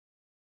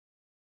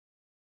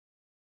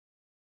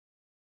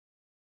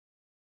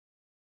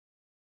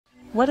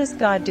What is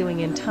God doing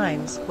in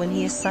times when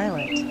He is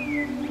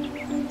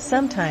silent?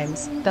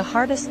 Sometimes, the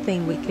hardest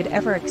thing we could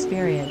ever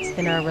experience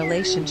in our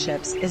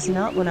relationships is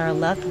not when our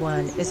loved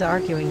one is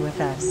arguing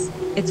with us,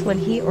 it's when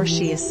he or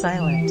she is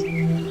silent.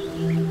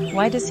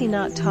 Why does he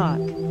not talk?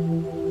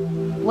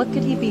 What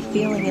could he be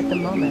feeling at the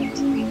moment?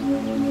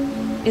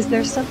 Is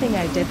there something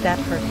I did that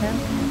hurt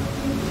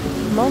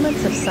him?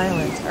 Moments of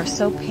silence are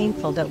so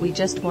painful that we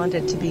just want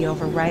it to be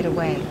over right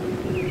away.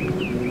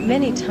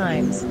 Many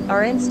times,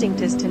 our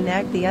instinct is to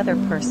nag the other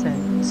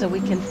person so we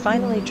can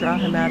finally draw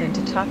him out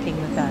into talking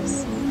with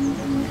us.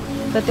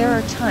 But there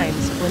are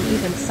times when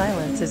even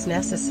silence is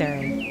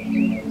necessary.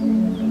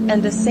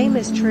 And the same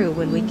is true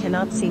when we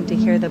cannot seem to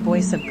hear the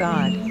voice of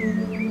God.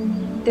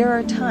 There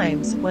are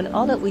times when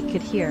all that we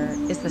could hear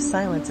is the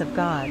silence of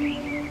God.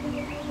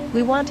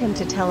 We want Him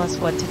to tell us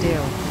what to do.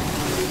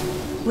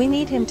 We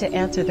need Him to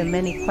answer the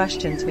many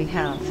questions we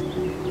have.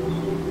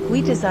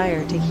 We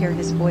desire to hear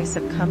His voice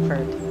of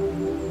comfort,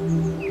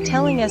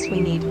 telling us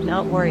we need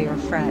not worry or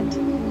fret.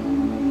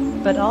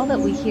 But all that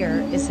we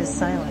hear is His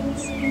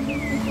silence.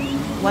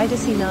 Why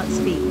does He not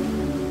speak?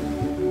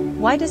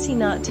 Why does He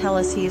not tell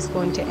us He is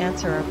going to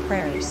answer our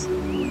prayers?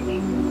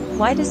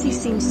 Why does He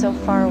seem so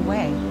far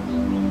away?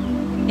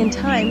 In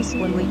times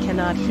when we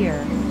cannot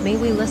hear, may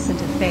we listen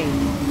to faith,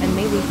 and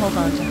may we hold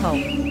on to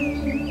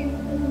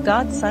hope.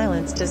 God's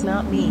silence does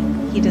not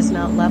mean He does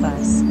not love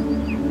us.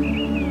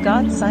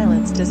 God's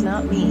silence does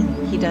not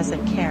mean He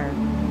doesn't care.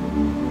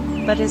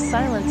 But His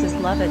silence is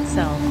love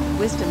itself,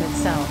 wisdom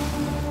itself.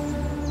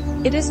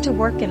 It is to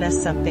work in us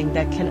something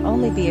that can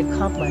only be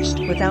accomplished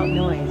without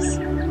noise.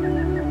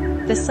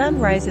 The sun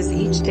rises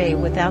each day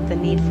without the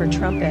need for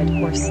trumpet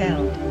or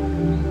sound.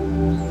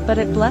 But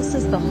it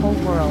blesses the whole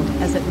world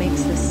as it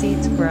makes the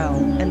seeds grow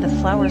and the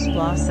flowers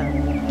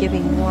blossom,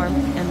 giving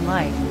warmth and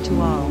life to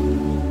all.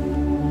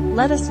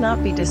 Let us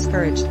not be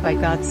discouraged by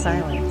God's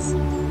silence.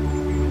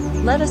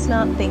 Let us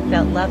not think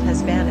that love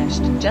has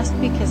vanished just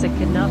because it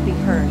could not be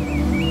heard.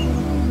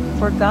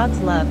 For God's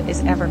love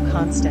is ever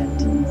constant.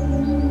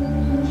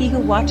 He who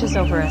watches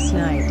over us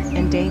night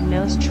and day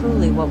knows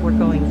truly what we're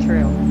going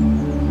through.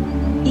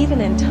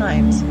 Even in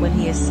times when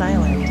He is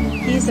silent,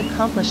 He is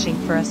accomplishing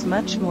for us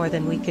much more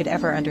than we could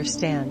ever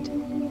understand.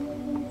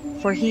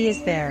 For He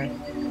is there.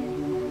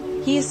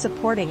 He is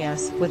supporting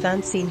us with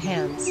unseen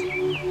hands.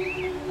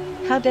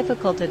 How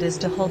difficult it is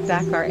to hold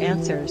back our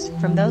answers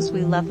from those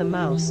we love the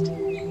most.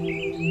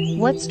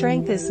 What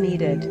strength is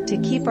needed to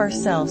keep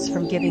ourselves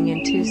from giving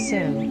in too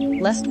soon,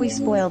 lest we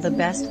spoil the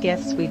best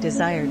gifts we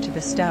desire to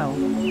bestow.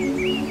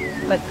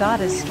 But God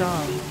is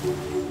strong.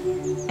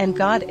 And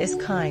God is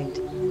kind.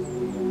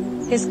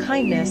 His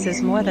kindness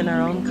is more than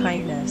our own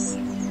kindness.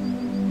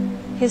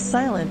 His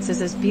silence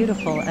is as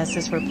beautiful as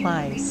His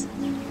replies.